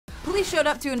Police showed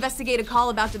up to investigate a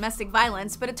call about domestic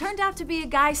violence, but it turned out to be a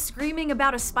guy screaming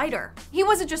about a spider. He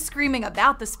wasn't just screaming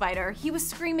about the spider, he was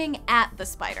screaming at the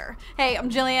spider. Hey, I'm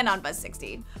Gillian on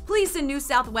Buzz60. Police in New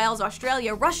South Wales,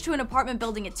 Australia rushed to an apartment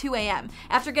building at 2 a.m.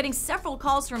 after getting several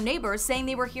calls from neighbors saying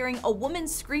they were hearing a woman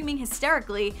screaming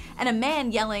hysterically and a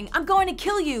man yelling, "I'm going to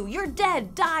kill you! You're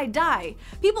dead! Die, die!"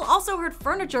 People also heard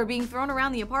furniture being thrown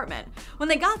around the apartment. When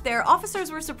they got there,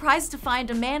 officers were surprised to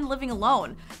find a man living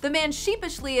alone. The man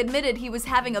sheepishly admitted he was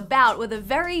having a bout with a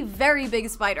very, very big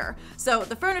spider. So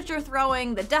the furniture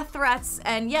throwing, the death threats,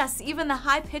 and yes, even the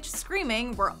high-pitched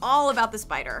screaming were all about the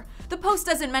spider. The post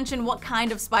doesn't mention what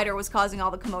kind of spider was causing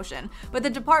all the commotion, but the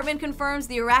department confirms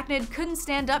the arachnid couldn't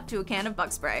stand up to a can of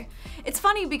bug spray. It's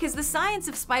funny because the science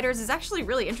of spiders is actually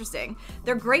really interesting.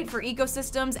 They're great for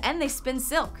ecosystems and they spin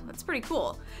silk. That's pretty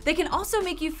cool. They can also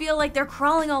make you feel like they're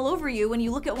crawling all over you when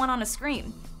you look at one on a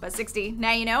screen. Buzz60,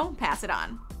 now you know, pass it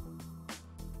on.